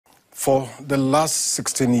For the last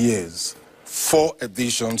 16 years, 4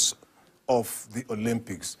 editions of the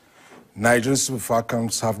Olympics, Nigeria's Super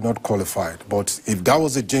Falcons have not qualified. But if that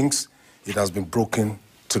was a jinx, it has been broken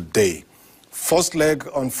today. First leg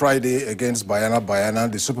on Friday against Bayana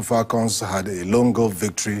Bayana, the Super Falcons had a lone goal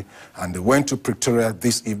victory, and they went to Pretoria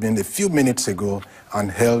this evening a few minutes ago and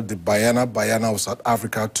held the Bayana Bayana of South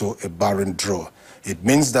Africa to a barren draw. It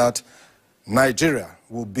means that Nigeria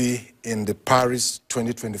will be in the Paris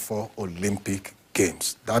 2024 Olympic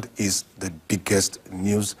Games. That is the biggest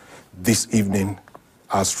news this evening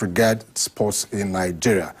as regards sports in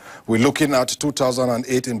Nigeria. We're looking at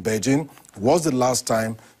 2008 in Beijing. Was the last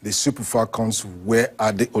time the Super Falcons were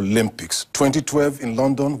at the Olympics. 2012 in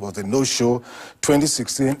London was a no-show.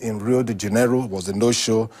 2016 in Rio de Janeiro was a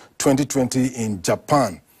no-show. 2020 in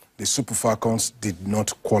Japan, the Super Falcons did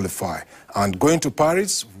not qualify. And going to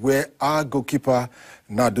Paris, where our goalkeeper,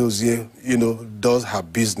 Nadozie, does her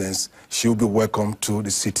business, she'll be welcome to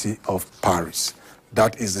the city of Paris.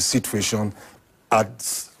 That is the situation at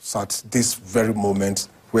this very moment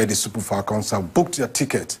where the Super Falcons have booked their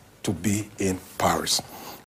ticket to be in Paris.